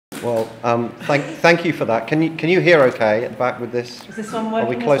Well, thank you for that. Can you hear okay at the back with this? Is this one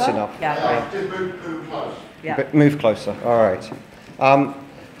working? Are we close as well? enough? Yeah. Just move close. Yeah. Move closer. All right.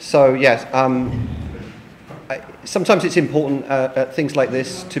 So yes, sometimes it's important at things like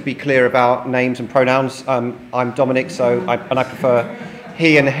this to be clear about names and pronouns. I'm Dominic, so I prefer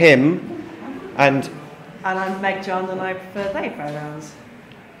he and him, and I'm Meg-John, and I prefer they pronouns.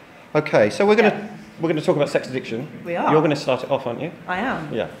 okay. So we're going to talk about sex addiction. We are. You're going to start it off, aren't you? I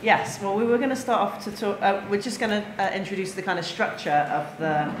am. Yeah. Yes. Well, we were going to start off to talk. We're just going to introduce the kind of structure of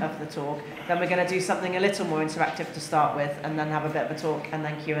the talk. Then we're going to do something a little more interactive to start with, and then have a bit of a talk, and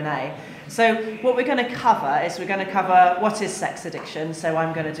then Q&A. So what we're going to cover is what is sex addiction. So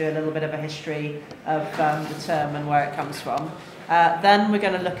I'm going to do a little bit of a history of the term and where it comes from. Then we're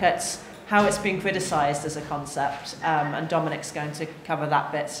going to look at how it's been criticised as a concept, and Dominic's going to cover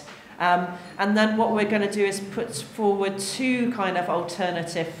that bit. And then what we're going to do is put forward two kind of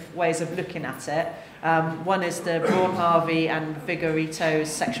alternative ways of looking at it. One is the Braun-Harvey and Vigorito's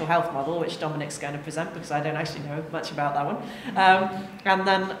sexual health model, which Dominic's going to present because I don't actually know much about that one. And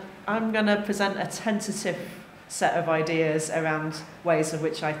then I'm going to present a tentative set of ideas around ways of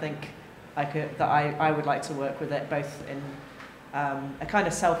which I think I would like to work with it, both in a kind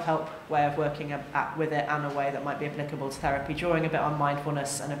of self-help way of working with it and a way that might be applicable to therapy, drawing a bit on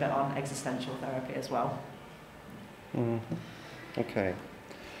mindfulness and a bit on existential therapy as well. Okay.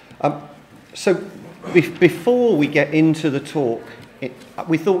 So before we get into the talk,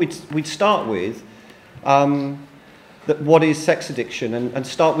 we thought we'd start with what is sex addiction, and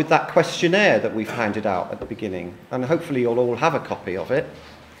start with that questionnaire that we've handed out at the beginning, and hopefully you'll all have a copy of it.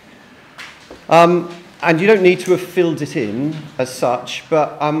 And you don't need to have filled it in as such,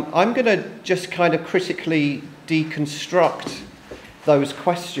 but I'm going to just kind of critically deconstruct those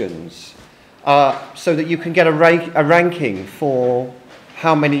questions so that you can get a ranking for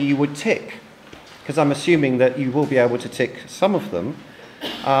how many you would tick, because I'm assuming that you will be able to tick some of them.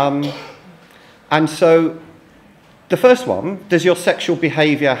 And so the first one, does your sexual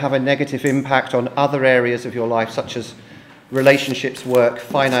behaviour have a negative impact on other areas of your life, such as relationships, work,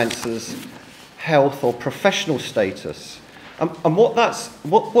 finances, health, or professional status? And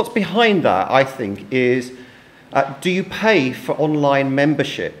what's behind that, I think, is do you pay for online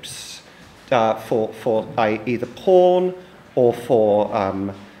memberships for either porn or for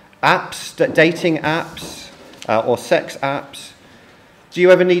apps, dating apps, or sex apps? Do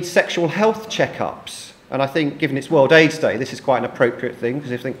you ever need sexual health checkups? And I think, given it's World AIDS Day, this is quite an appropriate thing,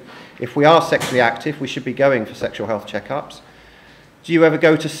 because if we are sexually active, we should be going for sexual health checkups. Do you ever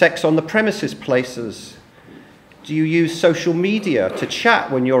go to sex on the premises places? Do you use social media to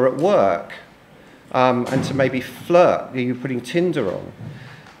chat when you're at work and to maybe flirt? Are you putting Tinder on?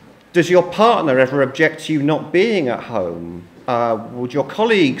 Does your partner ever object to you not being at home? Would your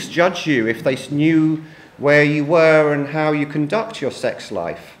colleagues judge you if they knew where you were and how you conduct your sex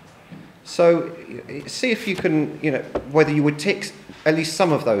life? So see if you can, whether you would tick at least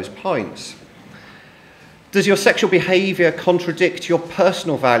some of those points. Does your sexual behaviour contradict your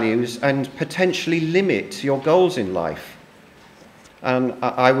personal values and potentially limit your goals in life? And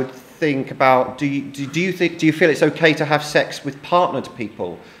I would think about, do you feel it's okay to have sex with partnered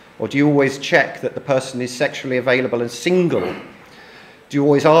people? Or do you always check that the person is sexually available and single? Do you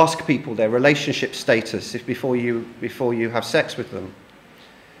always ask people their relationship status before you have sex with them?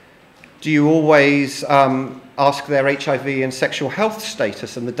 Do you always ask their HIV and sexual health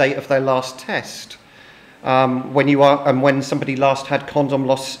status and the date of their last test? When somebody last had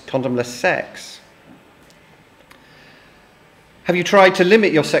condomless sex? Have you tried to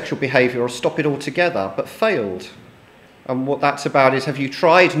limit your sexual behaviour or stop it altogether, but failed? And what that's about is, have you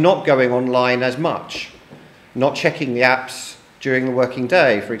tried not going online as much, not checking the apps during the working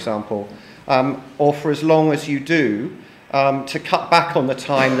day, for example, or for as long as you do, to cut back on the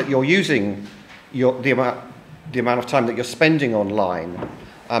time that you're using, the amount of time that you're spending online,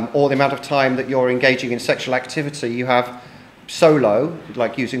 or the amount of time that you're engaging in sexual activity you have solo,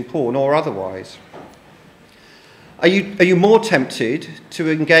 like using porn, or otherwise? Are you more tempted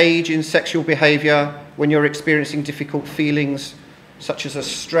to engage in sexual behaviour when you're experiencing difficult feelings such as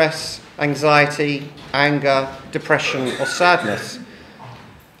stress, anxiety, anger, depression, or sadness?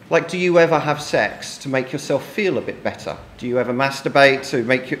 Like, do you ever have sex to make yourself feel a bit better? Do you ever masturbate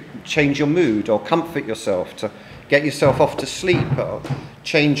to change your mood, or comfort yourself, to get yourself off to sleep, or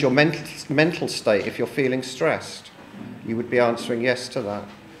change your mental state if you're feeling stressed? You would be answering yes to that.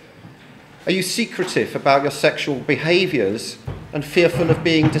 Are you secretive about your sexual behaviours and fearful of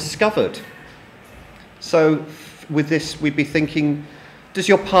being discovered? So with this, we'd be thinking, does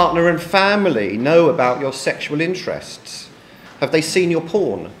your partner and family know about your sexual interests? Have they seen your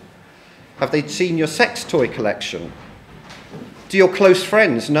porn? Have they seen your sex toy collection? Do your close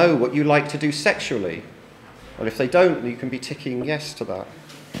friends know what you like to do sexually? Well, if they don't, you can be ticking yes to that.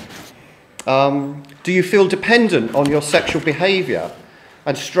 Do you feel dependent on your sexual behaviour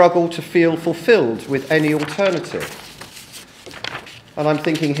and struggle to feel fulfilled with any alternative? And I'm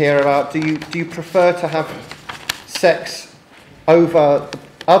thinking here about, do you prefer to have sex over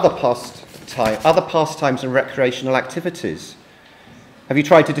other pastimes and recreational activities? Have you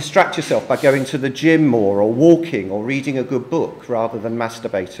tried to distract yourself by going to the gym more, or walking, or reading a good book rather than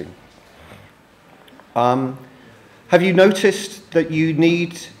masturbating? Have you noticed that you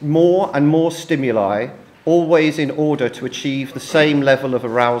need more and more stimuli, always in order to achieve the same level of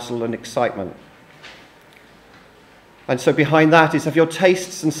arousal and excitement? And so behind that is, have your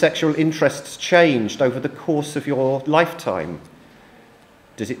tastes and sexual interests changed over the course of your lifetime?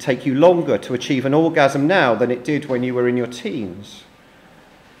 Does it take you longer to achieve an orgasm now than it did when you were in your teens?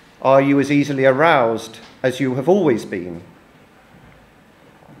 Are you as easily aroused as you have always been?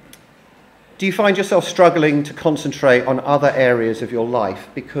 Do you find yourself struggling to concentrate on other areas of your life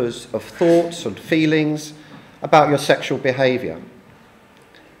because of thoughts and feelings about your sexual behaviour?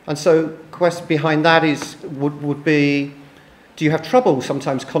 And so the question behind that would be, do you have trouble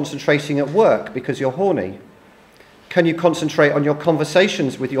sometimes concentrating at work because you're horny? Can you concentrate on your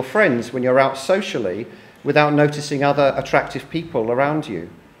conversations with your friends when you're out socially without noticing other attractive people around you?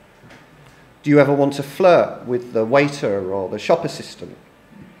 Do you ever want to flirt with the waiter or the shop assistant?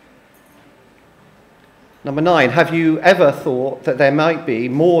 Number 9, have you ever thought that there might be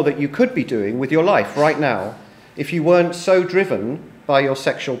more that you could be doing with your life right now if you weren't so driven by your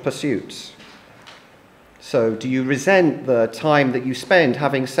sexual pursuits? So do you resent the time that you spend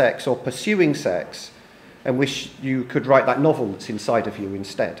having sex or pursuing sex and wish you could write that novel that's inside of you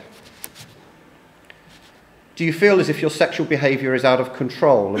instead? Do you feel as if your sexual behaviour is out of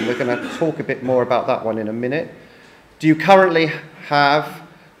control? And we're going to talk a bit more about that one in a minute. Do you currently have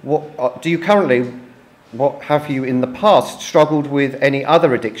what have you in the past struggled with any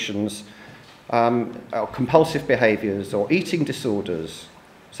other addictions, or compulsive behaviours or eating disorders,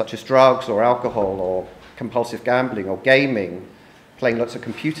 such as drugs or alcohol or compulsive gambling or gaming, playing lots of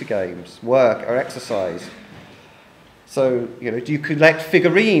computer games, work or exercise? So, do you collect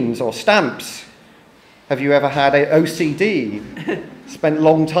figurines or stamps? Have you ever had an OCD, spent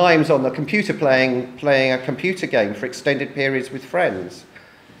long times on the computer playing a computer game for extended periods with friends?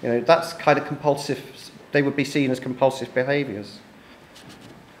 That's kind of compulsive. They would be seen as compulsive behaviours.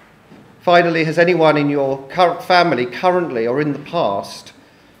 Finally, has anyone in your current family, currently or in the past,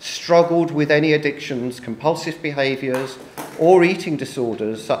 struggled with any addictions, compulsive behaviours, or eating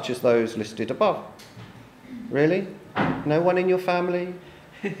disorders such as those listed above? Really? No one in your family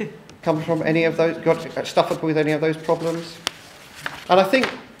come from any of those, suffered with any of those problems? And I think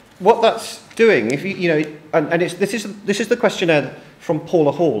what that's doing, if this is the questionnaire from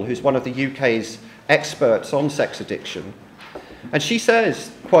Paula Hall, who's one of the UK's experts on sex addiction. And she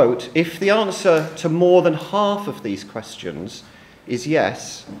says, quote, if the answer to more than half of these questions is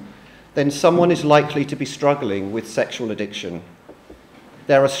yes, then someone is likely to be struggling with sexual addiction. If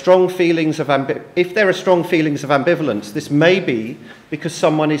there are strong feelings of ambivalence, this may be because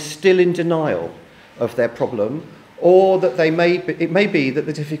someone is still in denial of their problem, or that it may be that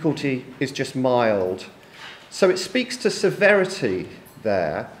the difficulty is just mild. So it speaks to severity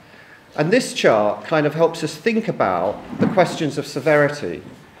there. And this chart kind of helps us think about the questions of severity.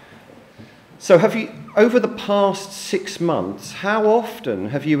 So over the past 6 months, how often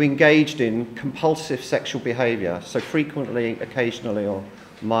have you engaged in compulsive sexual behaviour? So frequently, occasionally, or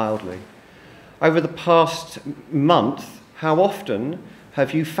mildly. Over the past month, how often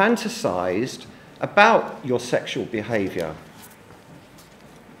have you fantasised about your sexual behaviour?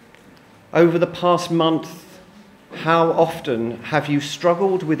 Over the past month, how often have you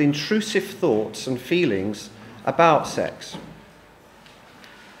struggled with intrusive thoughts and feelings about sex?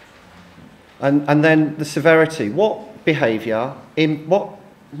 And then the severity. What behaviour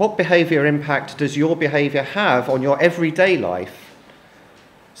impact does your behaviour have on your everyday life?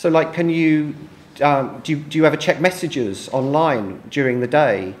 So, like, do you ever check messages online during the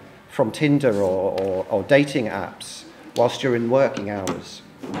day from Tinder or dating apps whilst you're in working hours?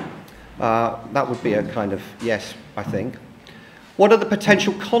 That would be a kind of yes, I think. What are the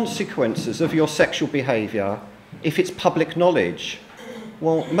potential consequences of your sexual behaviour if it's public knowledge?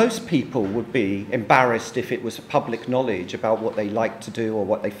 Well, most people would be embarrassed if it was public knowledge about what they liked to do or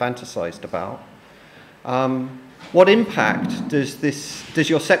what they fantasised about. What impact does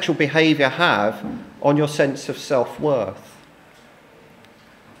your sexual behaviour have on your sense of self-worth?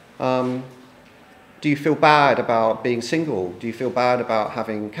 Do you feel bad about being single? Do you feel bad about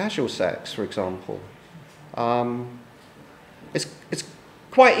having casual sex, for example? It's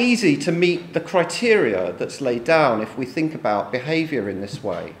quite easy to meet the criteria that's laid down if we think about behaviour in this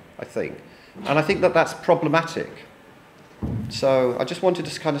way, I think. And I think that that's problematic. So I just wanted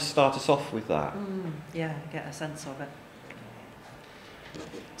to kind of start us off with that. Yeah, get a sense of it.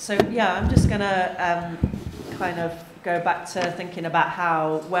 So yeah, I'm just going to kind of go back to thinking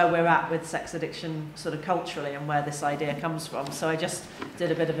about where we're at with sex addiction sort of culturally and where this idea comes from. So I just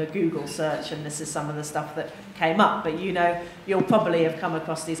did a bit of a Google search, and this is some of the stuff that came up. But you'll probably have come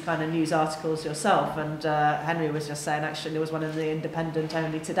across these kind of news articles yourself. And Henry was just saying, actually, there was one in the Independent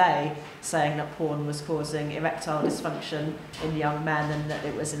only today saying that porn was causing erectile dysfunction in young men and that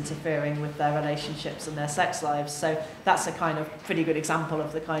it was interfering with their relationships and their sex lives. So that's a kind of pretty good example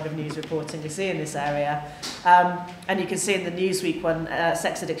of the kind of news reporting we see in this area. And you can see in the Newsweek one,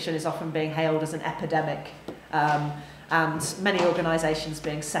 sex addiction is often being hailed as an epidemic, and many organisations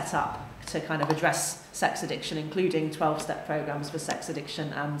being set up to kind of address sex addiction, including 12-step programmes for sex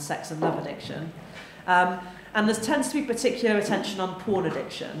addiction and sex and love addiction. And there tends to be particular attention on porn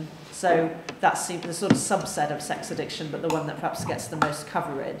addiction, so that's the sort of subset of sex addiction, but the one that perhaps gets the most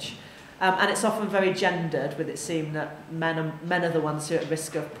coverage. And it's often very gendered, with it seeming that men are the ones who are at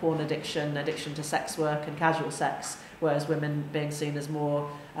risk of porn addiction, addiction to sex work and casual sex, whereas women being seen as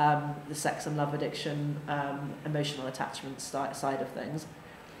more the sex and love addiction, emotional attachment side of things.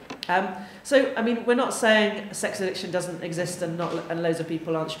 So, I mean, we're not saying sex addiction doesn't exist and loads of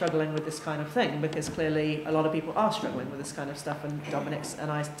people aren't struggling with this kind of thing, because clearly a lot of people are struggling with this kind of stuff, and Dominic and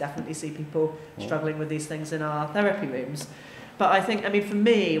I definitely see people struggling with these things in our therapy rooms. But I think, I mean, for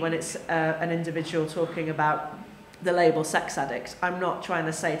me, when it's an individual talking about the label sex addict, I'm not trying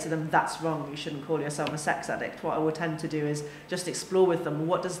to say to them, that's wrong, you shouldn't call yourself a sex addict. What I will tend to do is just explore with them,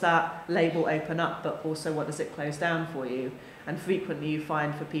 what does that label open up, but also what does it close down for you? And frequently you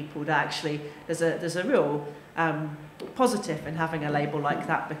find for people that actually there's a real positive in having a label like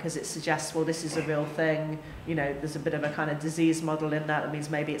that, because it suggests, well, this is a real thing, there's a bit of a kind of disease model in that. That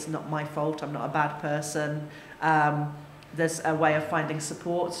means maybe it's not my fault, I'm not a bad person. There's a way of finding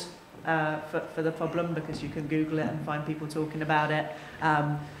support for the problem, because you can Google it and find people talking about it,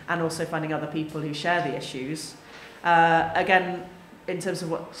 and also finding other people who share the issues. Again, in terms of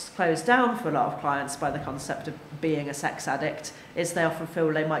what's closed down for a lot of clients by the concept of being a sex addict, is they often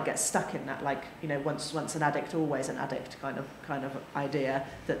feel they might get stuck in that, like, once an addict, always an addict kind of idea,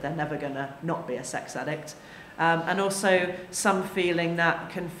 that they're never going to not be a sex addict. And also some feeling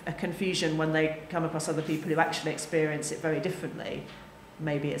that a confusion when they come across other people who actually experience it very differently.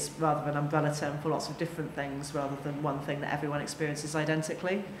 Maybe it's rather an umbrella term for lots of different things rather than one thing that everyone experiences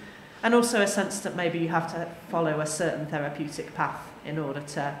identically. And also a sense that maybe you have to follow a certain therapeutic path in order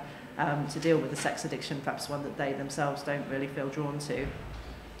to deal with the sex addiction, perhaps one that they themselves don't really feel drawn to.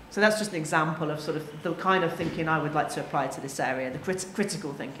 So that's just an example of sort of the kind of thinking I would like to apply to this area, the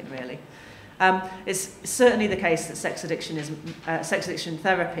critical thinking, really. It's certainly the case that sex addiction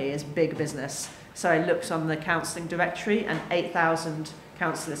therapy is big business. So I looked on the counselling directory, and 8,000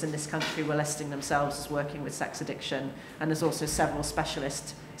 counsellors in this country were listing themselves as working with sex addiction, and there's also several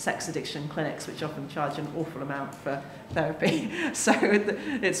specialist sex addiction clinics which often charge an awful amount for therapy. So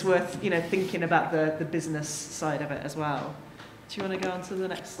it's worth thinking about the business side of it as well. Do you want to go on to the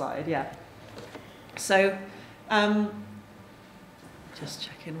next slide? Yeah. So just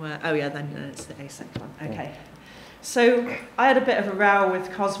checking where. Oh yeah, then it's the ASEC one. Okay. So I had a bit of a row with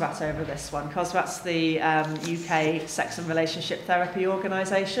COSRAT over this one. COSRAT's the UK Sex and Relationship Therapy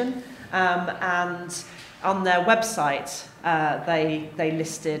Organisation, and on their website they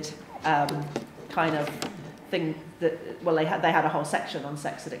listed kind of thing that, well, they had a whole section on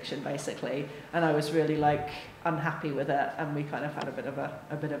sex addiction basically, and I was really unhappy with it, and we kind of had a bit of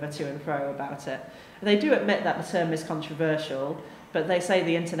a to and fro about it. And they do admit that the term is controversial, but they say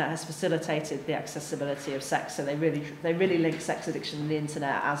the internet has facilitated the accessibility of sex, so they really link sex addiction and the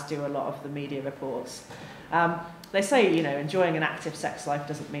internet, as do a lot of the media reports. They say, enjoying an active sex life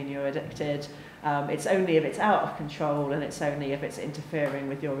doesn't mean you're addicted. It's only if it's out of control, and it's only if it's interfering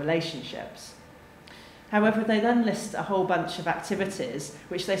with your relationships. However, they then list a whole bunch of activities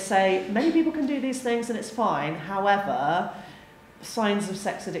which they say many people can do these things and it's fine. However, signs of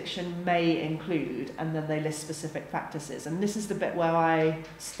sex addiction may include, and then they list specific practices. And this is the bit where I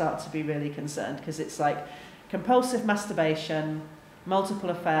start to be really concerned, because it's like compulsive masturbation, multiple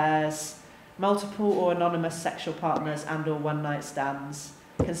affairs, multiple or anonymous sexual partners and or one-night stands,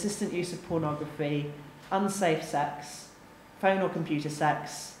 consistent use of pornography, unsafe sex, phone or computer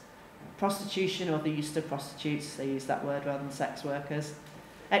sex, prostitution or the use of prostitutes, they use that word rather than sex workers,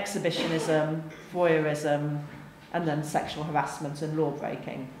 exhibitionism, voyeurism, and then sexual harassment and law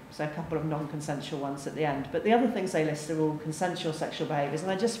breaking. So a couple of non-consensual ones at the end. But the other things they list are all consensual sexual behaviours, and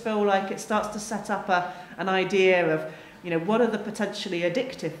I just feel like it starts to set up an idea of, you know, what are the potentially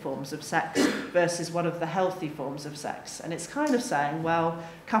addictive forms of sex versus what are the healthy forms of sex? And it's kind of saying, well,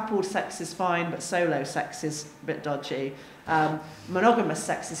 coupled sex is fine, but solo sex is a bit dodgy. Monogamous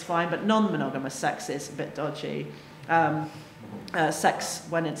sex is fine, but non-monogamous sex is a bit dodgy. Sex,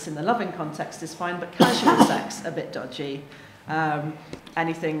 when it's in the loving context, is fine, but casual sex, a bit dodgy.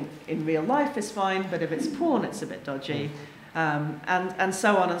 Anything in real life is fine, but if it's porn, it's a bit dodgy. And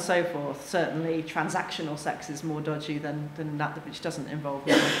so on and so forth. Certainly transactional sex is more dodgy than that which doesn't involve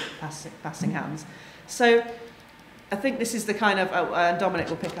passing hands. So I think this is the kind of, and Dominic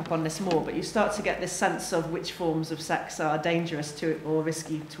will pick up on this more, but you start to get this sense of which forms of sex are dangerous to or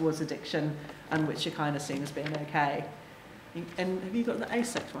risky towards addiction and which are kind of seen as being okay. And have you got the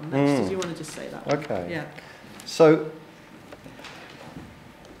asect one next? Did you want to just say that one? Okay. Yeah. So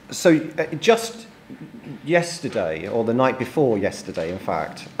just yesterday, or the night before yesterday, in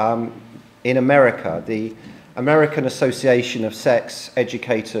fact, in America, the American Association of Sex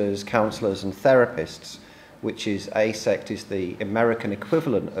Educators, Counselors and Therapists, which is ASECT, is the American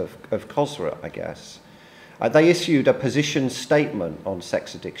equivalent of COSRA, I guess. They issued a position statement on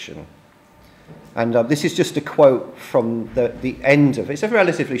sex addiction. And this is just a quote from the end of it. It's a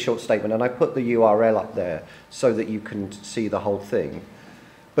relatively short statement, and I put the URL up there so that you can see the whole thing.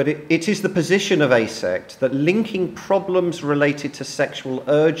 But it is the position of ASECT that linking problems related to sexual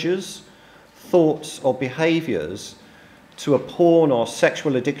urges, thoughts or behaviours to a porn or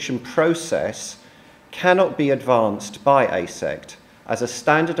sexual addiction process cannot be advanced by ASECT as a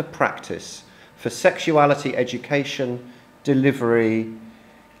standard of practice for sexuality education, delivery,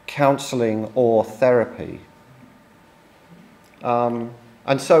 counselling or therapy. And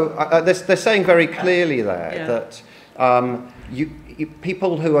so they're saying very clearly there that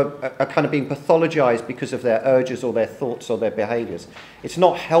people who are kind of being pathologised because of their urges or their thoughts or their behaviours, it's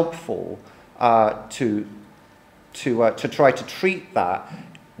not helpful to try to treat that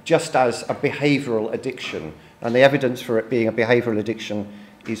just as a behavioural addiction. And the evidence for it being a behavioural addiction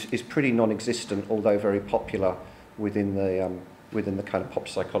is pretty non-existent, although very popular within the kind of pop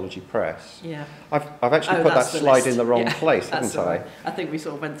psychology press. Yeah. I've actually put that slide list in the wrong place, haven't I? I think we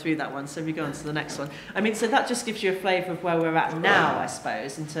sort of went through that one, so we go on to the next one. I mean, so that just gives you a flavour of where we're at now, I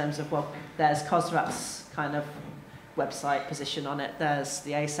suppose, in terms of, well, there's COSRAP's kind of website position on it, there's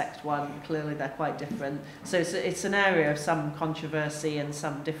the ASECT one, clearly they're quite different. So it's an area of some controversy and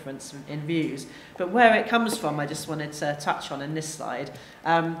some difference in views. But where it comes from, I just wanted to touch on in this slide.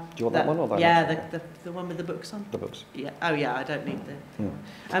 Do you want that one or that? Yeah, the one with the books on? The books. Yeah. Oh yeah, I don't need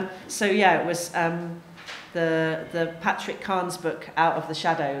the... So yeah, it was the Patrick Kahn's book, Out of the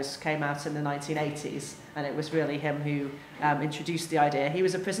Shadows, came out in the 1980s, and it was really him who introduced the idea. He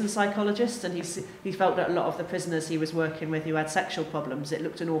was a prison psychologist, and he felt that a lot of the prisoners he was working with who had sexual problems, it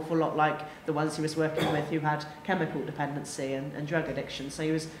looked an awful lot like the ones he was working with who had chemical dependency and drug addiction. So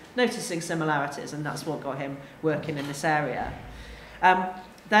he was noticing similarities, and that's what got him working in this area.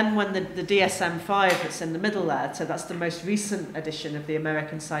 Then when the DSM-5 that's in the middle there, so that's the most recent edition of the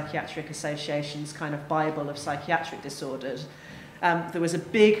American Psychiatric Association's kind of Bible of psychiatric disorders, there was a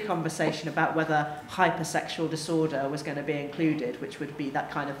big conversation about whether hypersexual disorder was going to be included, which would be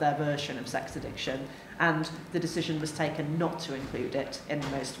that kind of their version of sex addiction, and the decision was taken not to include it in the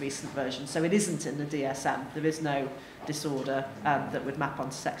most recent version. So it isn't in the DSM. There is no disorder that would map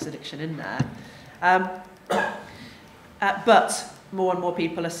onto sex addiction in there. But more and more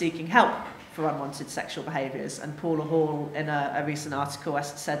people are seeking help for unwanted sexual behaviours, and Paula Hall in a recent article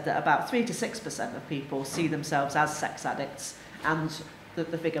said that about 3 to 6% of people see themselves as sex addicts, and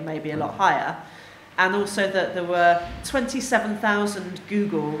the figure may be a lot higher. And also that there were 27,000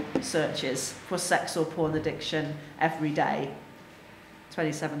 Google searches for sex or porn addiction every day.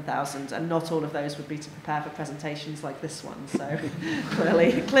 27,000, and not all of those would be to prepare for presentations like this one, so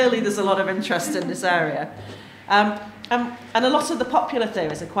clearly there's a lot of interest in this area. And a lot of the popular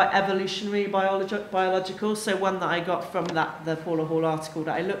theories are quite evolutionary biological. So one that I got from the Paula Hall article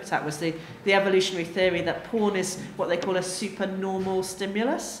that I looked at was the evolutionary theory that porn is what they call a supernormal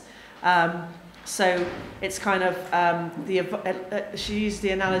stimulus. So it's kind of, she used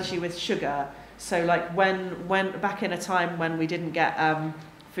the analogy with sugar. So like when back in a time when we didn't get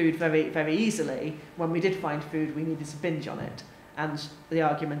food very, very easily, when we did find food, we needed to binge on it. And the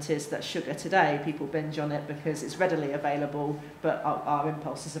argument is that sugar today, people binge on it because it's readily available, but our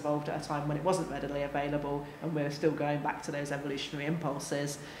impulses evolved at a time when it wasn't readily available, and we're still going back to those evolutionary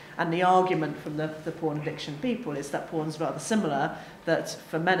impulses. And the argument from the porn addiction people is that porn's rather similar, that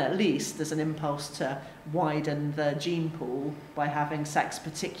for men at least, there's an impulse to widen the gene pool by having sex,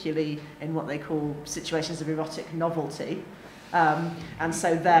 particularly in what they call situations of erotic novelty. And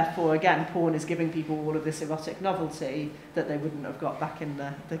so therefore, again, porn is giving people all of this erotic novelty that they wouldn't have got back in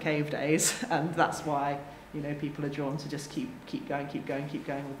the cave days, and that's why, you know, people are drawn to just keep going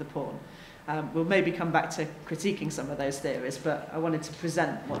with the porn. We'll maybe come back to critiquing some of those theories, but I wanted to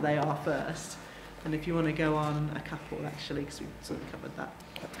present what they are first. And if you want to go on a couple, actually, because we've sort of covered that.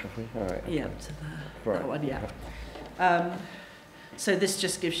 All right. Yeah, to that one, yeah. So this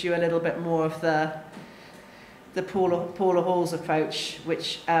just gives you a little bit more of the Paula Hall's approach,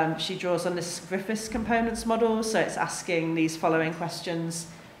 which she draws on this Griffiths components model. So it's asking these following questions: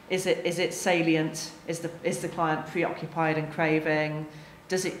 is it salient? Is the client preoccupied and craving?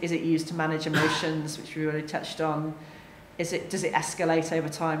 Is it used to manage emotions, which we already touched on? Does it escalate over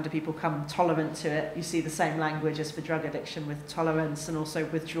time? Do people become tolerant to it? You see the same language as for drug addiction with tolerance, and also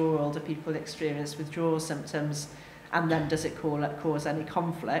withdrawal. Do people experience withdrawal symptoms? And then does it cause any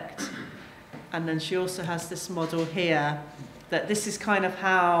conflict? And then she also has this model here that this is kind of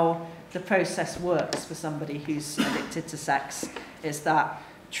how the process works for somebody who's addicted to sex, is that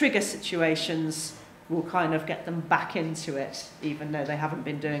trigger situations will kind of get them back into it, even though they haven't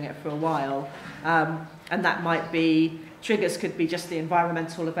been doing it for a while. And that might be, triggers could be just the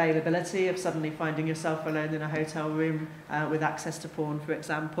environmental availability of suddenly finding yourself alone in a hotel room with access to porn, for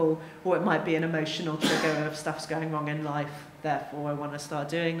example, or it might be an emotional trigger of stuff's going wrong in life, therefore I want to start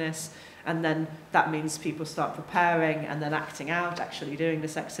doing this. And then that means people start preparing and then acting out, actually doing the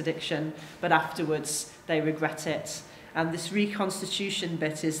sex addiction, but afterwards they regret it. And this reconstitution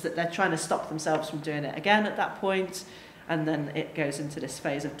bit is that they're trying to stop themselves from doing it again at that point, and then it goes into this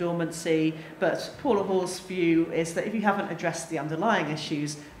phase of dormancy. But Paula Hall's view is that if you haven't addressed the underlying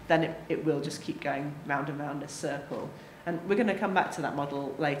issues, then it will just keep going round and round this circle. And we're going to come back to that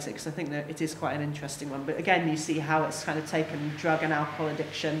model later, because I think that it is quite an interesting one. But again, you see how it's kind of taken drug and alcohol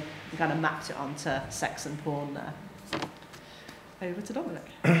addiction and kind of mapped it onto sex and porn there. Over to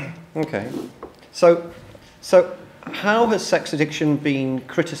Dominic. Okay. So how has sex addiction been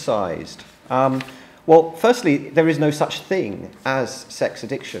criticised? Well, firstly, there is no such thing as sex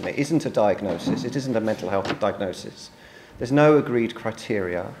addiction. It isn't a diagnosis. It isn't a mental health diagnosis. There's no agreed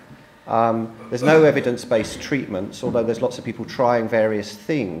criteria. There's no evidence-based treatments, although there's lots of people trying various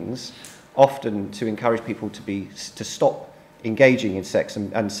things, often to encourage people to stop engaging in sex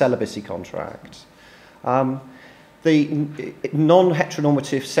and celibacy contracts. The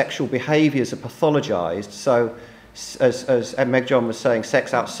non-heteronormative sexual behaviours are pathologised, so as Meg-John was saying,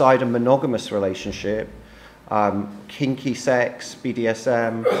 sex outside a monogamous relationship, kinky sex,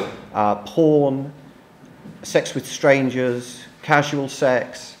 BDSM, porn, sex with strangers, casual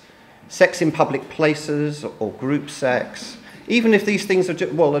sex, sex in public places or group sex. Even if these things are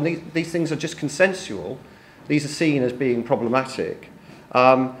these things are just consensual, these are seen as being problematic.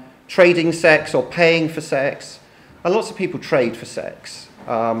 Trading sex or paying for sex. And lots of people trade for sex.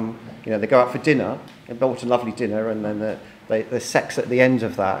 They go out for dinner, they bought a lovely dinner, and then there's sex at the end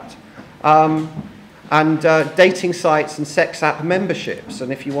of that. And dating sites and sex app memberships.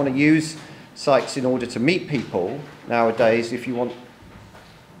 And if you want to use sites in order to meet people nowadays, if you want,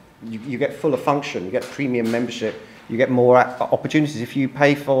 you get fuller function, you get premium membership, you get more opportunities if you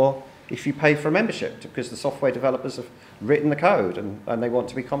pay for a membership, because the software developers have written the code and they want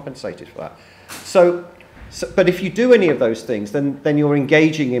to be compensated for that. But if you do any of those things, then you're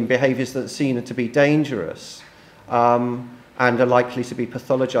engaging in behaviours that are seen to be dangerous and are likely to be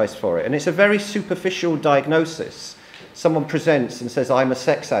pathologised for it. And it's a very superficial diagnosis. Someone presents and says, I'm a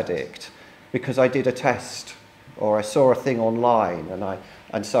sex addict because I did a test or I saw a thing online,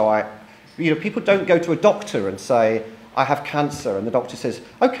 people don't go to a doctor and say, I have cancer, and the doctor says,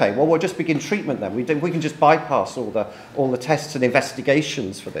 okay, well, we'll just begin treatment then. We can just bypass all the tests and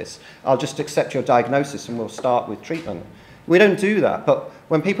investigations for this. I'll just accept your diagnosis and we'll start with treatment. We don't do that. But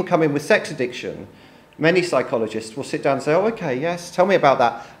when people come in with sex addiction, many psychologists will sit down and say, oh, okay, yes, tell me about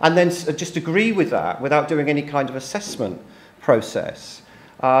that, and then just agree with that without doing any kind of assessment process.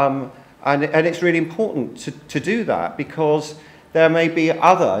 And it's really important to do that, because there may be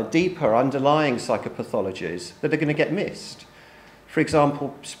other, deeper, underlying psychopathologies that are going to get missed. For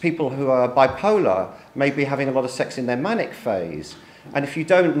example, people who are bipolar may be having a lot of sex in their manic phase. And if you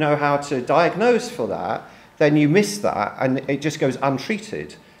don't know how to diagnose for that, then you miss that and it just goes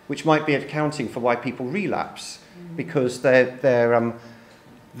untreated, which might be accounting for why people relapse because the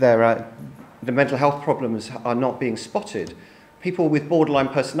mental health problems are not being spotted. People with borderline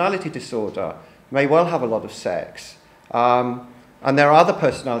personality disorder may well have a lot of sex. And there are other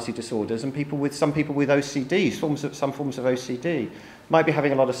personality disorders, and some people with OCD, some forms of OCD, might be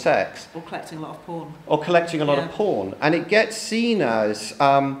having a lot of sex. Or collecting a lot of porn. Or collecting a lot of porn. And it gets seen as,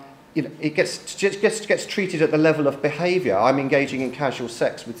 it gets treated at the level of behaviour. I'm engaging in casual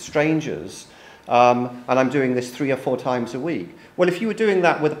sex with strangers, and I'm doing this 3 or 4 times a week. Well, if you were doing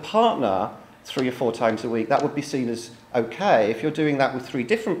that with a partner 3 or 4 times a week, that would be seen as okay. If you're doing that with 3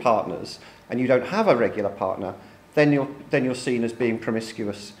 different partners, and you don't have a regular partner, then you're seen as being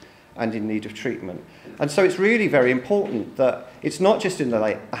promiscuous and in need of treatment. And so it's really very important that it's not just in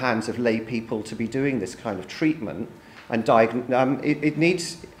the hands of lay people to be doing this kind of treatment, and it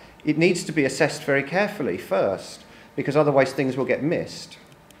needs to be assessed very carefully first, because otherwise things will get missed.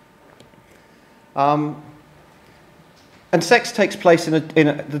 And sex takes place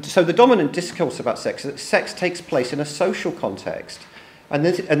so the dominant discourse about sex is that sex takes place in a social context. And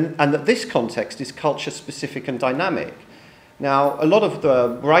that this context is culture-specific and dynamic. Now, a lot of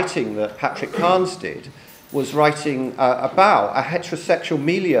the writing that Patrick Carnes did was writing about a heterosexual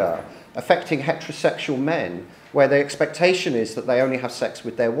milieu affecting heterosexual men, where the expectation is that they only have sex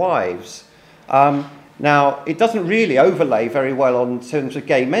with their wives. Now, it doesn't really overlay very well on terms of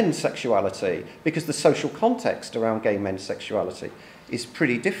gay men's sexuality, because the social context around gay men's sexuality is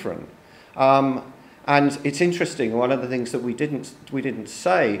pretty different. And it's interesting, one of the things that we didn't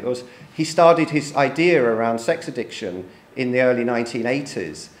say was he started his idea around sex addiction in the early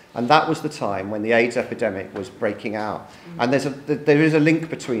 1980s, and that was the time when the AIDS epidemic was breaking out. And there is a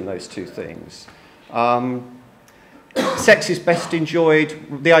link between those two things. Sex is best enjoyed,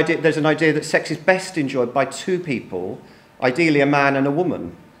 there's an idea that sex is best enjoyed by 2 people, ideally a man and a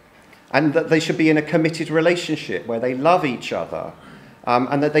woman, and that they should be in a committed relationship where they love each other.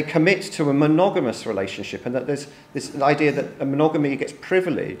 And that they commit to a monogamous relationship, and that there's this idea that a monogamy gets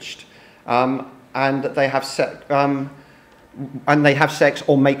privileged, and that they have sex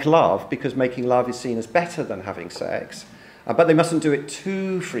or make love, because making love is seen as better than having sex, but they mustn't do it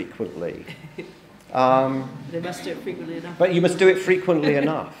too frequently. They must do it frequently enough. But you must do it frequently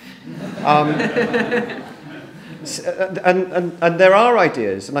enough. And there are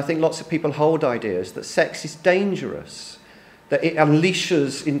ideas, and I think lots of people hold ideas, that sex is dangerous, that it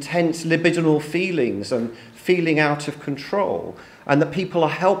unleashes intense libidinal feelings and feeling out of control, and that people are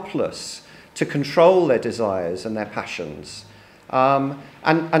helpless to control their desires and their passions.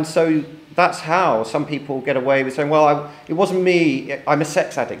 And so that's how some people get away with saying, well, it wasn't me, I'm a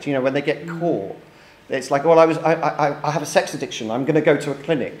sex addict. You know, when they get caught, it's like, well, I have a sex addiction, I'm going to go to a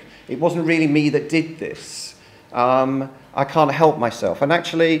clinic. It wasn't really me that did this. I can't help myself. And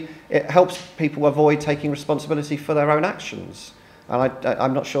actually, it helps people avoid taking responsibility for their own actions. And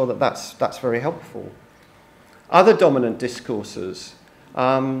I'm not sure that that's very helpful. Other dominant discourses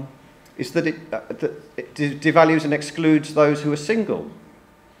is that it devalues and excludes those who are single.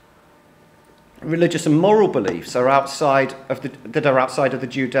 Religious and moral beliefs are outside of the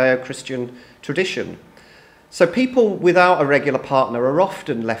Judeo-Christian tradition. So people without a regular partner are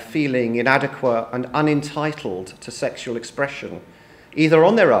often left feeling inadequate and unentitled to sexual expression, either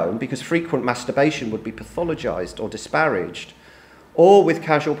on their own, because frequent masturbation would be pathologized or disparaged, or with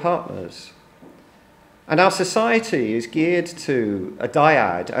casual partners. And our society is geared to a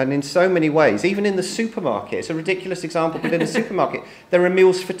dyad, and in so many ways, even in the supermarket, it's a ridiculous example, but in the supermarket, there are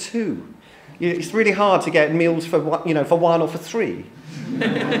meals for 2. It's really hard to get meals for 1 or for 3.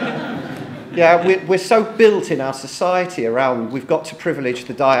 Yeah, we're so built in our society around we've got to privilege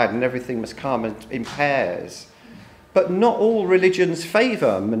the dyad and everything must come in pairs. But not all religions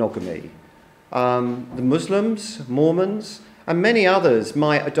favour monogamy. The Muslims, Mormons, and many others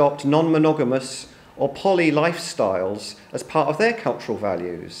might adopt non-monogamous or poly lifestyles as part of their cultural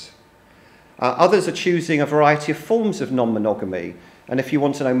values. Others are choosing a variety of forms of non-monogamy. And if you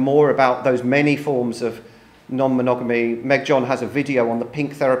want to know more about those many forms of non-monogamy, Meg-John has a video on the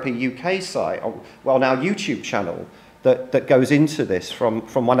Pink Therapy UK site, well, our YouTube channel, that goes into this from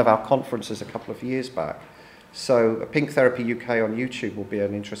one of our conferences a couple of years back. So Pink Therapy UK on YouTube will be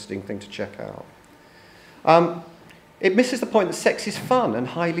an interesting thing to check out. It misses the point that sex is fun and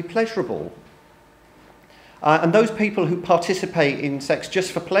highly pleasurable. And those people who participate in sex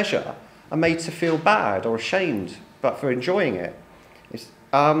just for pleasure are made to feel bad or ashamed, but for enjoying it.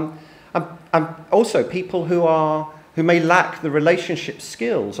 And also people who may lack the relationship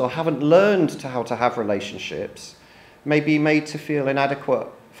skills or haven't learned how to have relationships may be made to feel inadequate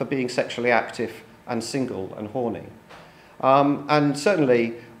for being sexually active and single and horny. And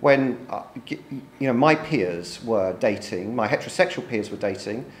certainly when my peers were dating, my heterosexual peers were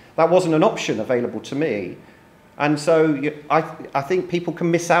dating, that wasn't an option available to me. And so I think people can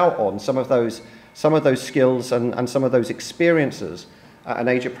miss out on some of those skills and some of those experiences at an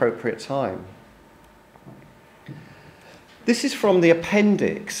age-appropriate time. This is from the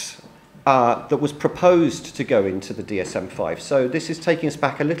appendix that was proposed to go into the DSM-5. So this is taking us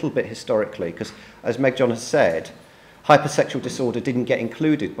back a little bit historically, because as Meg-John has said, hypersexual disorder didn't get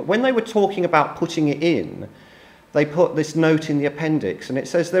included. But when they were talking about putting it in, they put this note in the appendix, and it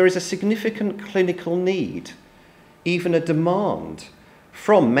says there is a significant clinical need, even a demand,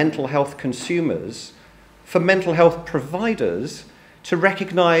 from mental health consumers for mental health providers to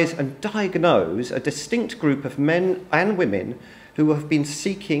recognise and diagnose a distinct group of men and women who have been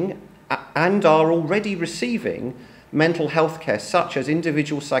seeking and are already receiving mental health care, such as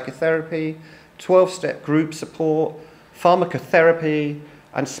individual psychotherapy, 12-step group support, pharmacotherapy,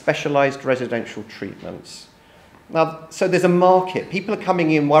 and specialised residential treatments. Now, so there's a market. People are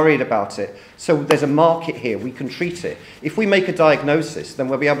coming in worried about it. So there's a market here. We can treat it. If we make a diagnosis, then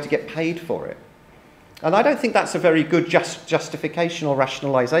we'll be able to get paid for it. And I don't think that's a very good justification or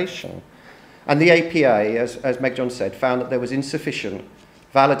rationalisation. And the APA, as Meg-John said, found that there was insufficient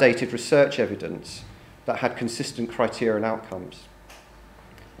validated research evidence that had consistent criteria and outcomes.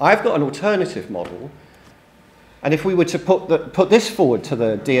 I've got an alternative model, and if we were to put this forward to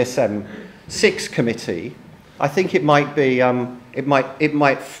the DSM-6 committee, I think it might be it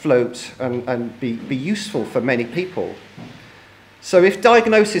might float and be useful for many people. So if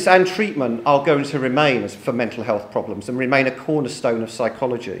diagnosis and treatment are going to remain for mental health problems and remain a cornerstone of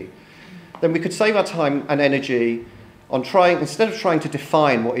psychology, then we could save our time and energy on instead of trying to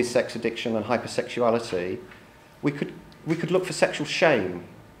define what is sex addiction and hypersexuality, we could look for sexual shame.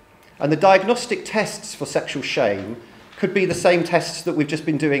 And the diagnostic tests for sexual shame could be the same tests that we've just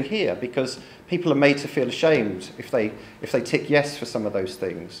been doing here, because people are made to feel ashamed if they tick yes for some of those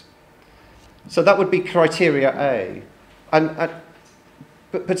things. So that would be criteria A.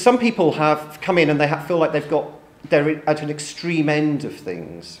 But some people have come in and they feel like they're at an extreme end of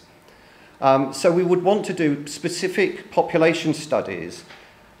things. So we would want to do specific population studies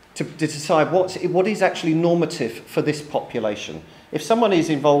to decide what is actually normative for this population. If someone is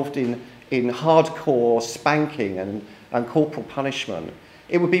involved in hardcore spanking and corporal punishment,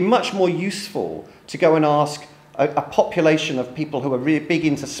 it would be much more useful to go and ask a population of people who are really big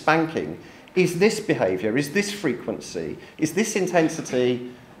into spanking, is this behaviour, is this frequency, is this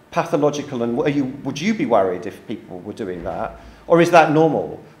intensity pathological, and would you be worried if people were doing that? Or is that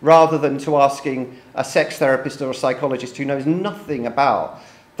normal? Rather than to asking a sex therapist or a psychologist who knows nothing about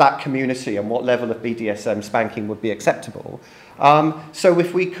that community and what level of BDSM spanking would be acceptable. So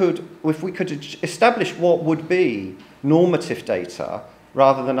if we could establish what would be normative data,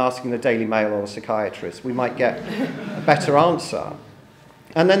 rather than asking the Daily Mail or a psychiatrist, we might get a better answer.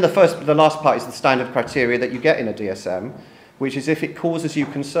 And then the last part is the standard criteria that you get in a DSM, which is if it causes you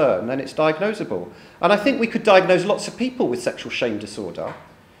concern, then it's diagnosable. And I think we could diagnose lots of people with sexual shame disorder.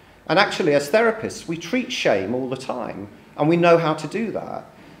 And actually, as therapists, we treat shame all the time, and we know how to do that.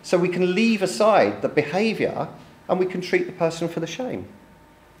 So we can leave aside the behaviour, and we can treat the person for the shame.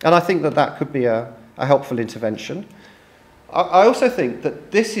 And I think that could be a helpful intervention. I also think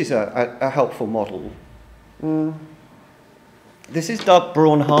that this is a helpful model. This is Doug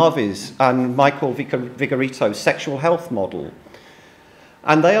Braun-Harvey's and Michael Vigorito's sexual health model.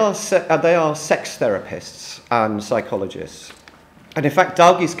 And they are sex therapists and psychologists. And in fact,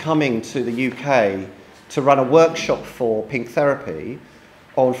 Doug is coming to the UK to run a workshop for Pink Therapy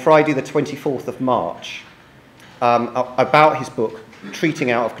on Friday the 24th of March about his book,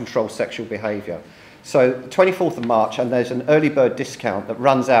 Treating Out of Control Sexual Behaviour. So 24th of March, and there's an early bird discount that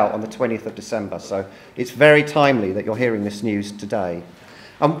runs out on the 20th of December. So it's very timely that you're hearing this news today.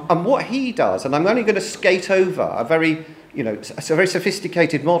 And what he does, and I'm only going to skate over a very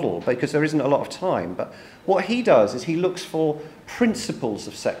sophisticated model because there isn't a lot of time, but what he does is he looks for principles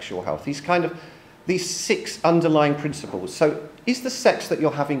of sexual health. These 6 underlying principles. So is the sex that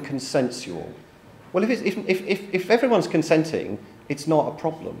you're having consensual? Well, if everyone's consenting, it's not a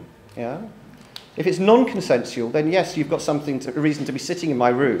problem, yeah? If it's non-consensual, then yes, you've got a reason to be sitting in my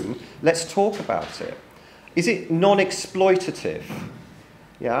room. Let's talk about it. Is it non-exploitative?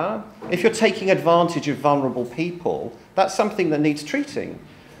 Yeah? If you're taking advantage of vulnerable people, that's something that needs treating.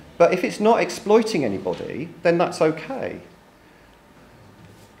 But if it's not exploiting anybody, then that's okay.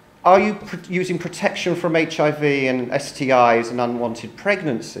 Are you using protection from HIV and STIs and unwanted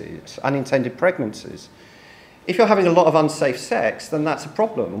pregnancies, unintended pregnancies? If you're having a lot of unsafe sex, then that's a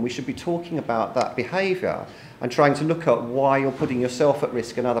problem, and we should be talking about that behaviour and trying to look at why you're putting yourself at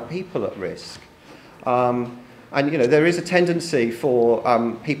risk and other people at risk. And you know, there is a tendency for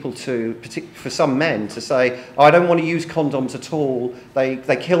people to, for some men, to say, "Oh, I don't want to use condoms at all.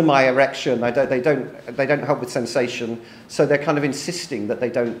 They kill my erection. They don't help with sensation." So they're kind of insisting that they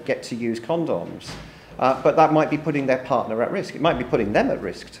don't get to use condoms. But that might be putting their partner at risk. It might be putting them at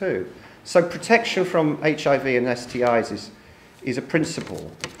risk too. So protection from HIV and STIs is a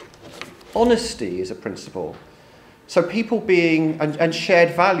principle. Honesty is a principle. So people being and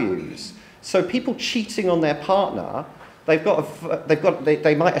shared values. So people cheating on their partner,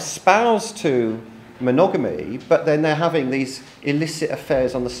 they might espouse to monogamy, but then they're having these illicit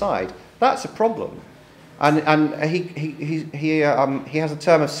affairs on the side. That's a problem. And he has a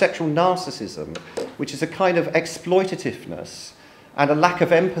term of sexual narcissism, which is a kind of exploitativeness and a lack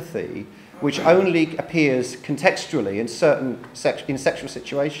of empathy, which only appears contextually in sexual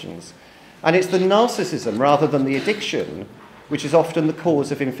situations. And it's the narcissism rather than the addiction which is often the cause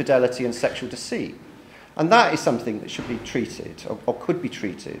of infidelity and sexual deceit. And that is something that should be treated, or could be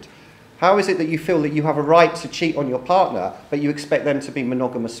treated. How is it that you feel that you have a right to cheat on your partner, but you expect them to be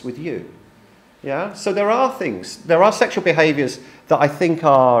monogamous with you? Yeah? So there are sexual behaviours that I think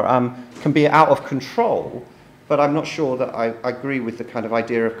can be out of control, but I'm not sure that I agree with the kind of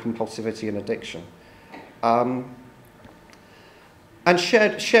idea of compulsivity and addiction. And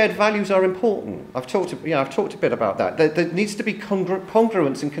shared values are important. I've talked a bit about that. There needs to be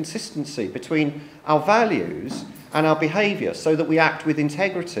congruence and consistency between our values and our behaviour, so that we act with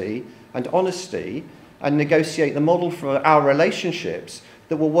integrity and honesty and negotiate the model for our relationships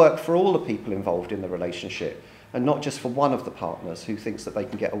that will work for all the people involved in the relationship, and not just for one of the partners who thinks that they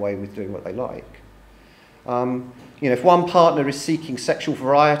can get away with doing what they like. If one partner is seeking sexual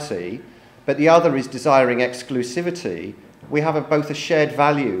variety, but the other is desiring exclusivity, we have both a shared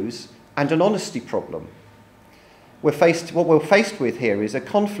values and an honesty problem. What we're faced with here is a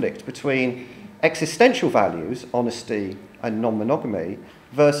conflict between existential values, honesty and non-monogamy,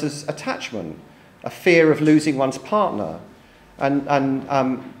 versus attachment, a fear of losing one's partner. And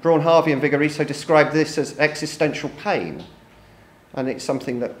Braun Harvey and Vigorito describe this as existential pain, and it's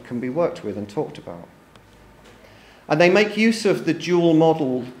something that can be worked with and talked about. And they make use of the dual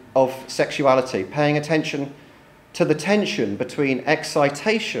model of sexuality, paying attention to the tension between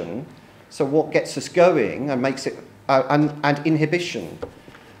excitation, so what gets us going and makes it, and inhibition.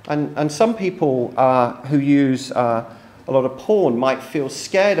 And some people who use a lot of porn might feel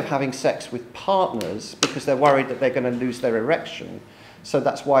scared of having sex with partners because they're worried that they're going to lose their erection. So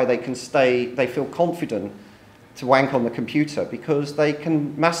that's why they feel confident to wank on the computer, because they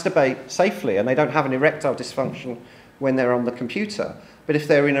can masturbate safely and they don't have an erectile dysfunction when they're on the computer. But if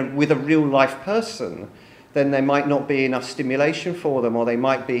they're with a real life person, then there might not be enough stimulation for them, or they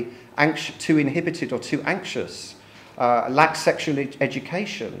might be too inhibited or too anxious, lack sexual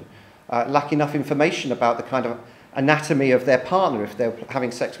education, lack enough information about the kind of anatomy of their partner if they're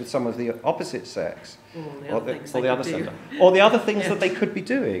having sex with some of the opposite sex, or the other things that they could be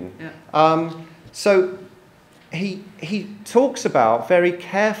doing. Yeah. So he talks about very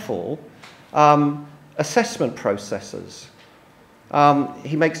careful assessment processes.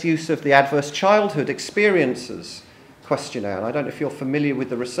 He makes use of the Adverse Childhood Experiences questionnaire. And I don't know if you're familiar with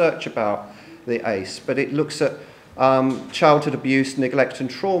the research about the ACE, but it looks at childhood abuse, neglect and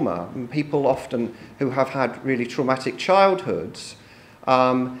trauma. And people often who have had really traumatic childhoods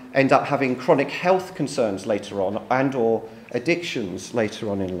end up having chronic health concerns later on, and or addictions later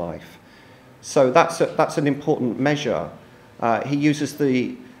on in life. So that's an important measure. He uses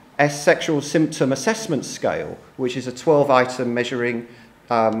the Sexual Symptom Assessment Scale, which is a 12-item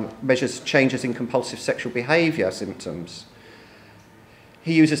measures changes in compulsive sexual behaviour symptoms.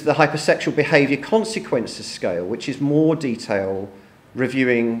 He uses the Hypersexual Behaviour Consequences Scale, which is more detail,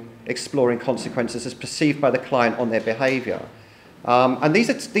 exploring consequences as perceived by the client on their behaviour. And these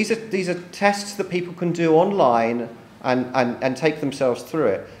are tests that people can do online and take themselves through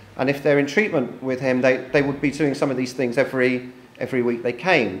it. And if they're in treatment with him, they would be doing some of these things every week they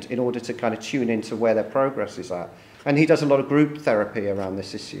came, in order to kind of tune into where their progress is at. And he does a lot of group therapy around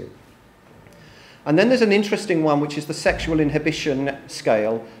this issue. And then there's an interesting one, which is the Sexual Inhibition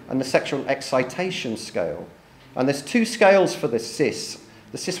Scale and the Sexual Excitation Scale. And there's two scales for the CIS.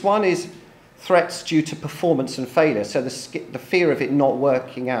 The CIS-1 is threats due to performance and failure, so the fear of it not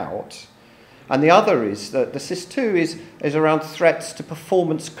working out. And the other is, the CIS-2 is around threats to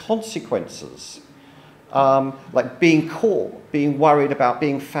performance consequences. Like being caught, being worried about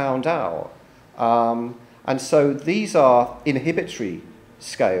being found out. And so these are inhibitory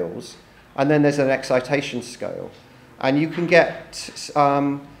scales, And then there's an excitation scale. And you can get,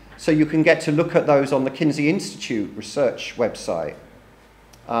 so you can get to look at those on the Kinsey Institute research website,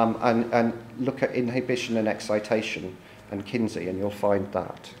 and look at inhibition and excitation and Kinsey, and you'll find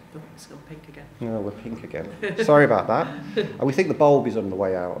that. Oh, it's gone pink again. No, we're pink again. Sorry about that. And we think the bulb is on the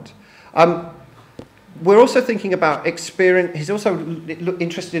way out. We're also thinking about experience. He's also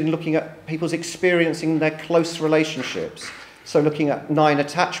interested in looking at people's experiencing their close relationships. So looking at 9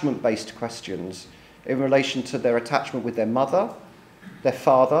 attachment-based questions in relation to their attachment with their mother, their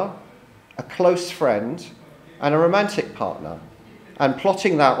father, a close friend, and a romantic partner, and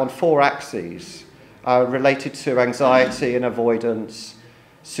plotting that on 4 axes related to anxiety and avoidance,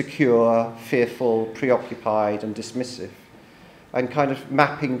 secure, fearful, preoccupied, and dismissive, and kind of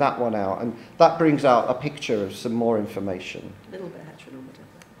mapping that one out. And that brings out a picture of some more information. A little bit heteronormative.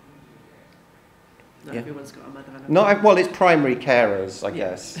 Not everyone's got a mother and a father. Well, it's primary carers, I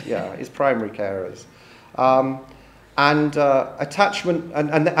guess. Yeah, it's primary carers. Attachment,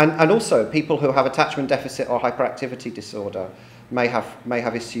 and also people who have attachment deficit or hyperactivity disorder may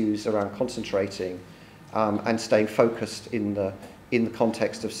have issues around concentrating and staying focused in the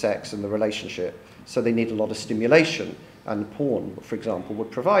context of sex and the relationship. So they need a lot of stimulation, and porn, for example,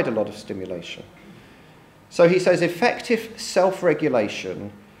 would provide a lot of stimulation. So he says effective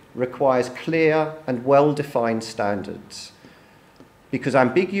self-regulation requires clear and well-defined standards, because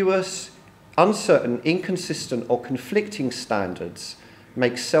ambiguous, uncertain, inconsistent, or conflicting standards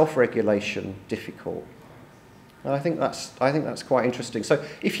make self-regulation difficult. And I think that's quite interesting. So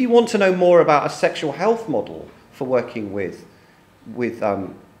if you want to know more about a sexual health model for working with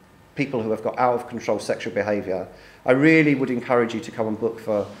people who have got out of control sexual behaviour, I really would encourage you to come and book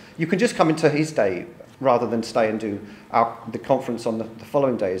for. You can just come into his day rather than stay and do the conference on the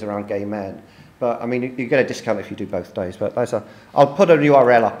following days around gay men. But I mean, you get a discount if you do both days. But I'll put a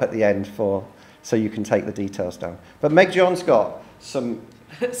URL up at the end so you can take the details down. But Meg-John's got some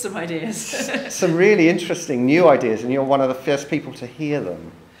some ideas, some really interesting new ideas, and you're one of the first people to hear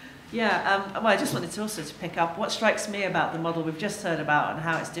them. Yeah, well, I just wanted to also pick up what strikes me about the model we've just heard about and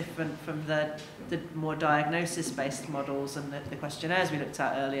how it's different from the more diagnosis-based models and the questionnaires we looked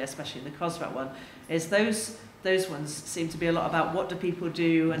at earlier, especially the COSRAT one, is those ones seem to be a lot about what do people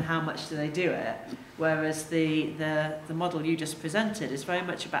do and how much do they do it, whereas the model you just presented is very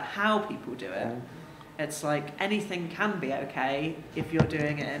much about how people do it. It's like anything can be okay if you're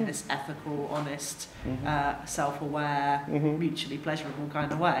doing it in this ethical, honest, self-aware, mutually pleasurable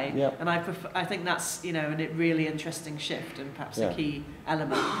kind of way. Yep. And I think that's, a really interesting shift and perhaps a key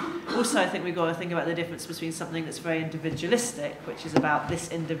element. Also, I think we've got to think about the difference between something that's very individualistic, which is about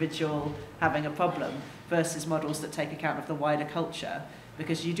this individual having a problem, versus models that take account of the wider culture.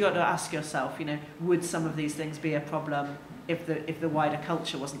 Because you do have to ask yourself, would some of these things be a problem if the wider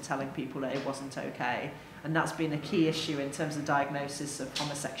culture wasn't telling people that it wasn't okay? And that's been a key issue in terms of diagnosis of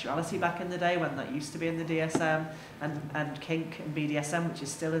homosexuality back in the day, when that used to be in the DSM, and kink and BDSM, which is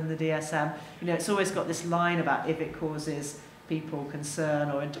still in the DSM. It's always got this line about if it causes people concern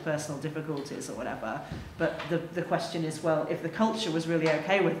or interpersonal difficulties or whatever. But the question is, well, if the culture was really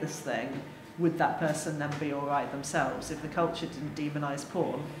okay with this thing, would that person then be all right themselves? If the culture didn't demonise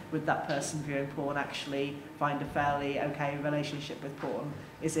porn, would that person viewing porn actually find a fairly okay relationship with porn?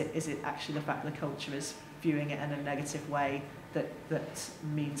 Is it actually the fact that the culture is viewing it in a negative way that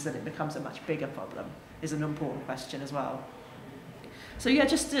means that it becomes a much bigger problem? Is an important question as well. So yeah,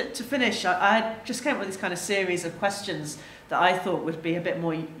 just to finish, I just came up with this kind of series of questions that I thought would be a bit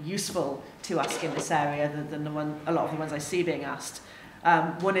more useful to ask in this area than a lot of the ones I see being asked.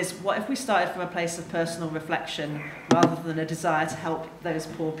 One is, what if we started from a place of personal reflection rather than a desire to help those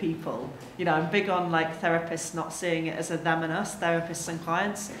poor people? I'm big on therapists not seeing it as a them and us, therapists and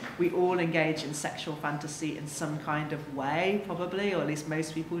clients. We all engage in sexual fantasy in some kind of way, probably, or at least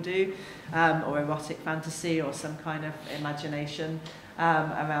most people do, or erotic fantasy or some kind of imagination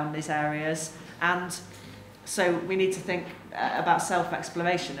around these areas. And so we need to think about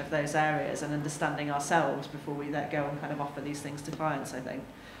self-exploration of those areas and understanding ourselves before we let go and kind of offer these things to clients, I think.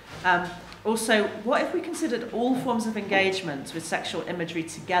 Also, what if we considered all forms of engagement with sexual imagery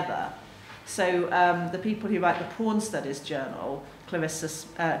together? So the people who write the Porn Studies Journal,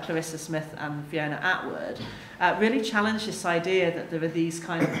 Clarissa Smith and Fiona Atwood, really challenge this idea that there are these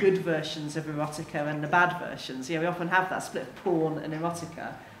kind of good versions of erotica and the bad versions. We often have that split of porn and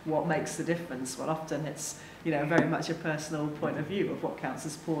erotica. What makes the difference? Well, often it's very much a personal point of view of what counts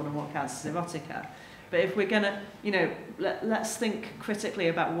as porn and what counts as erotica. But if we're going to, let's think critically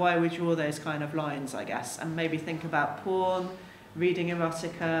about why we draw those kind of lines, I guess, and maybe think about porn, reading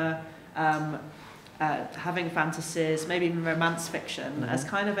erotica, having fantasies, maybe even romance fiction, as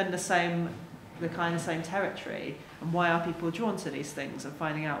kind of in the same territory, and why are people drawn to these things, and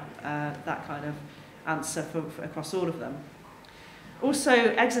finding out that kind of answer for across all of them. Also,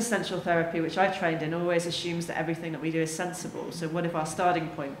 existential therapy, which I trained in, always assumes that everything that we do is sensible. So what if our starting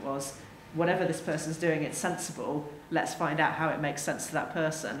point was, whatever this person's doing, it's sensible, let's find out how it makes sense to that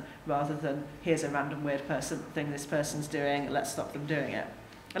person, rather than, here's a random weird thing this person's doing, let's stop them doing it.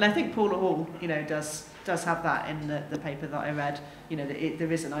 And I think Paula Hall, does have that in the paper that I read, that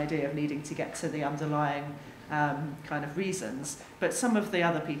there is an idea of needing to get to the underlying kind of reasons. But some of the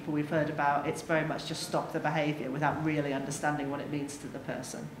other people we've heard about, it's very much just stop the behaviour without really understanding what it means to the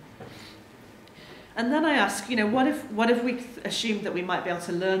person. And then I ask, what if we assumed that we might be able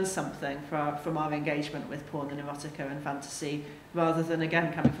to learn something from our engagement with porn and erotica and fantasy, rather than,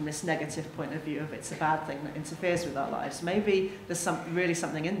 again, coming from this negative point of view of it's a bad thing that interferes with our lives. Maybe there's really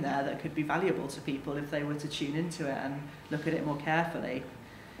something in there that could be valuable to people if they were to tune into it and look at it more carefully.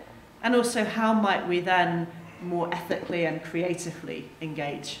 And also, how might we then more ethically and creatively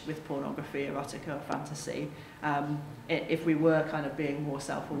engage with pornography, erotica, or fantasy, if we were kind of being more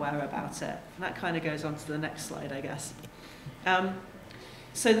self-aware about it. And that kind of goes on to the next slide, I guess.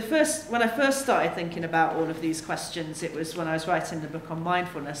 So when I first started thinking about all of these questions, it was when I was writing the book on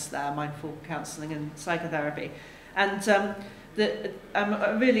mindfulness there, mindful counselling and psychotherapy. And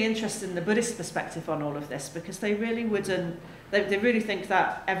I'm really interested in the Buddhist perspective on all of this, because they really wouldn't, they really think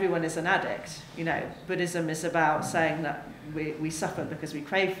that everyone is an addict. Buddhism is about saying that we suffer because we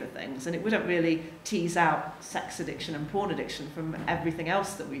crave for things, and it wouldn't really tease out sex addiction and porn addiction from everything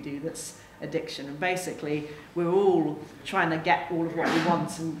else that we do that's addiction. And basically, we're all trying to get all of what we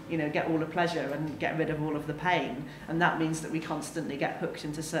want and get all the pleasure and get rid of all of the pain, and that means that we constantly get hooked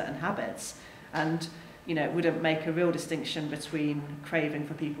into certain habits. And it wouldn't make a real distinction between craving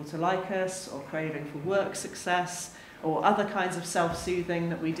for people to like us, or craving for work success, or other kinds of self-soothing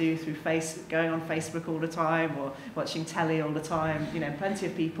that we do through going on Facebook all the time, or watching telly all the time. Plenty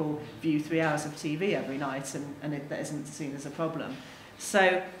of people view 3 hours of TV every night, and that isn't seen as a problem.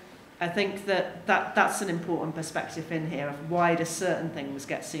 So I think that's an important perspective in here of why do certain things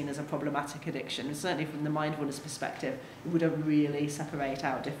get seen as a problematic addiction. And certainly from the mindfulness perspective, it wouldn't really separate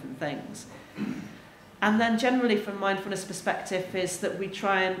out different things. And then generally from mindfulness perspective is that we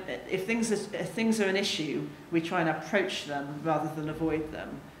try and, if things are an issue, we try and approach them rather than avoid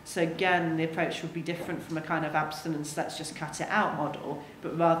them. So again, the approach would be different from a kind of abstinence, let's just cut it out model,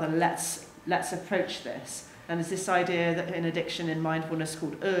 but rather let's approach this. And there's this idea that in addiction in mindfulness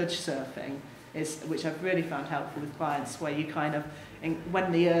called urge surfing, which I've really found helpful with clients, where you kind of,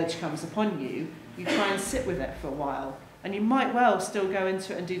 when the urge comes upon you, you try and sit with it for a while. And you might well still go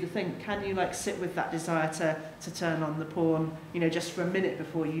into it and do the thing. Can you sit with that desire to turn on the porn, just for a minute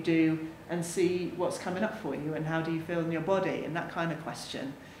before you do, and see what's coming up for you and how do you feel in your body? And that kind of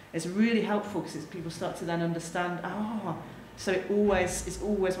question is really helpful, because people start to then understand, so it's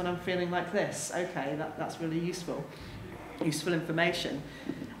always when I'm feeling like this. Okay, that's really useful information.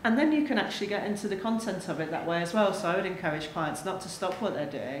 And then you can actually get into the content of it that way as well. So I would encourage clients not to stop what they're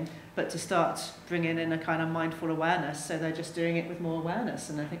doing, but to start bringing in a kind of mindful awareness. So they're just doing it with more awareness.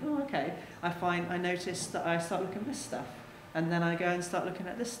 And they think, okay, I notice that I start looking at this stuff. And then I go and start looking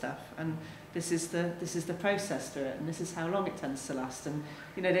at this stuff. And this is the process through it. And this is how long it tends to last. And,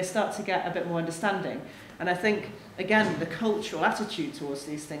 they start to get a bit more understanding. And I think, again, the cultural attitude towards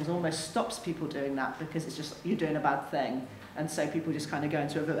these things almost stops people doing that, because it's just, you're doing a bad thing. And so people just kind of go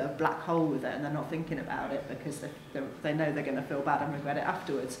into a bit of a black hole with it, and they're not thinking about it because they know they're going to feel bad and regret it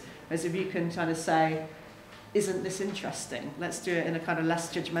afterwards. Whereas if you can kind of say, isn't this interesting? Let's do it in a kind of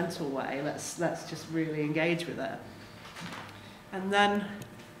less judgmental way. Let's just really engage with it. And then,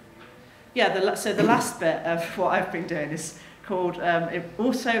 so the last bit of what I've been doing is called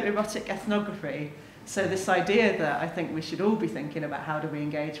also erotic ethnography. So this idea that I think we should all be thinking about how do we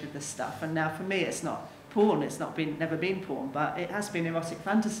engage with this stuff. And now for me, it's not porn, it's never been porn, but it has been erotic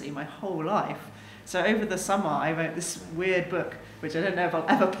fantasy my whole life. So over the summer, I wrote this weird book, which I don't know if I'll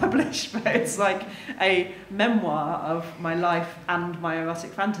ever publish, but it's like a memoir of my life and my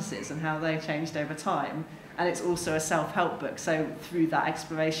erotic fantasies and how they changed over time. And it's also a self-help book. So through that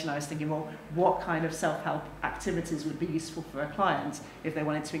exploration, I was thinking, well, what kind of self-help activities would be useful for a client if they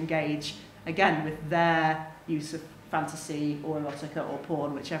wanted to engage, again, with their use of fantasy or erotica or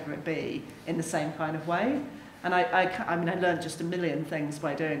porn, whichever it be, in the same kind of way. And I learned just a million things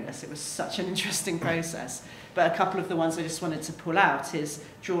by doing this. It was such an interesting process. But a couple of the ones I just wanted to pull out is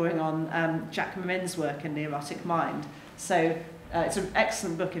drawing on Jack Morin's work in The Erotic Mind. So It's an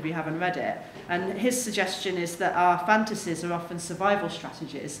excellent book if you haven't read it. And his suggestion is that our fantasies are often survival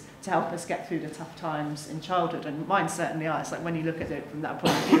strategies to help us get through the tough times in childhood. And mine certainly are. It's like when you look at it from that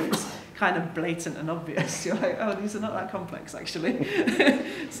point of view, it's kind of blatant and obvious. You're like, oh, these are not that complex, actually.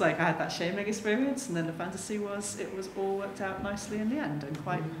 It's like I had that shaming experience, and then the fantasy was it was all worked out nicely in the end, and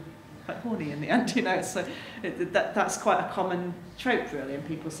quite horny in the end, you know. So that's quite a common trope, really, in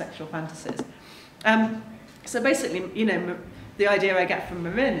people's sexual fantasies. So basically, you know, the idea I get from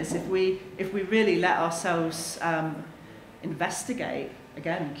Marin is if we really let ourselves investigate,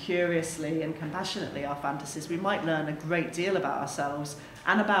 again, curiously and compassionately our fantasies, we might learn a great deal about ourselves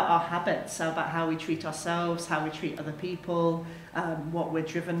and about our habits, so about how we treat ourselves, how we treat other people, what we're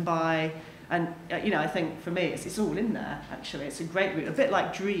driven by. And, you know, I think for me, it's all in there, actually. It's a great route, a bit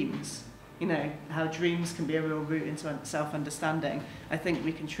like dreams, you know, how dreams can be a real route into self-understanding. I think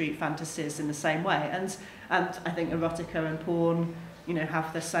we can treat fantasies in the same way. And I think erotica and porn, you know,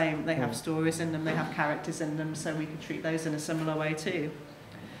 have the same, they have stories in them, they have characters in them, so we can treat those in a similar way too.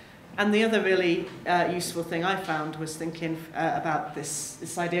 And the other really useful thing I found was thinking about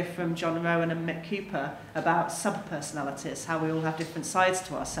this idea from John Rowan and Mick Cooper about sub-personalities, how we all have different sides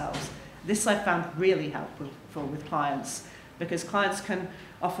to ourselves. This I found really helpful with clients, because clients can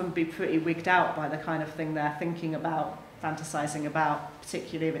often be pretty wigged out by the kind of thing they're thinking about, fantasizing about,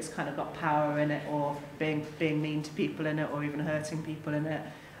 particularly if it's kind of got power in it, or being mean to people in it, or even hurting people in it,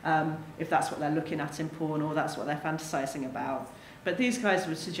 if that's what they're looking at in porn, or that's what they're fantasizing about. But these guys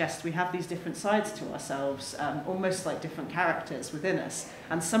would suggest we have these different sides to ourselves, almost like different characters within us.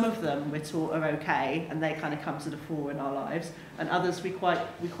 And some of them we're taught are okay, and they kind of come to the fore in our lives, and others we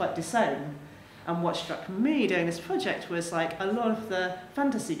quite disown. And what struck me doing this project was like a lot of the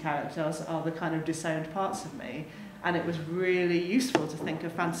fantasy characters are the kind of disowned parts of me, and it was really useful to think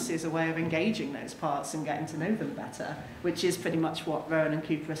of fantasy as a way of engaging those parts and getting to know them better, which is pretty much what Rowan and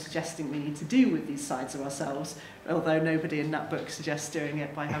Cooper are suggesting we need to do with these sides of ourselves, although nobody in that book suggests doing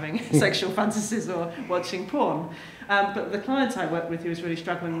it by having sexual fantasies or watching porn. But the client I worked with who was really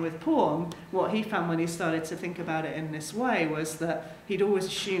struggling with porn, what he found when he started to think about it in this way was that he'd always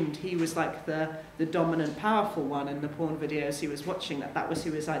assumed he was like the dominant, powerful one in the porn videos he was watching, that was who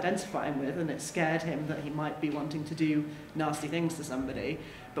he was identifying with, and it scared him that he might be wanting to do nasty things to somebody.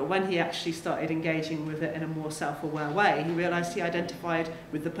 But when he actually started engaging with it in a more self-aware way, he realised he identified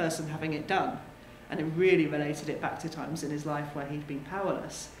with the person having it done. And it really related it back to times in his life where he'd been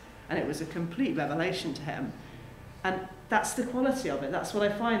powerless. And it was a complete revelation to him. And that's the quality of it. That's what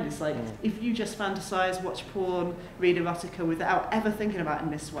I find is like, if you just fantasize, watch porn, read erotica without ever thinking about it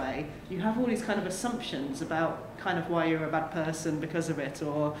in this way, you have all these kind of assumptions about kind of why you're a bad person because of it,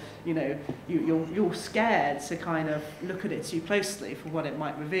 or, you know, you're scared to kind of look at it too closely for what it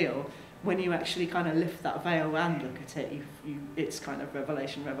might reveal. When you actually kind of lift that veil and look at it, it's kind of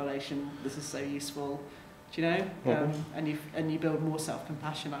revelation, this is so useful, do you know? And you build more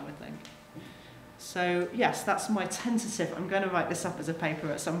self-compassion, I would think. So yes, that's my tentative. I'm going to write this up as a paper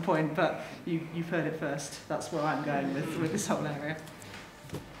at some point, but you've heard it first. That's where I'm going with this whole area.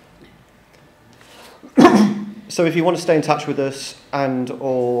 So if you want to stay in touch with us and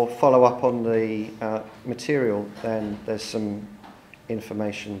or follow up on the material, then there's some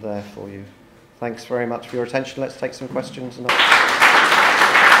information there for you. Thanks very much for your attention. Let's take some questions.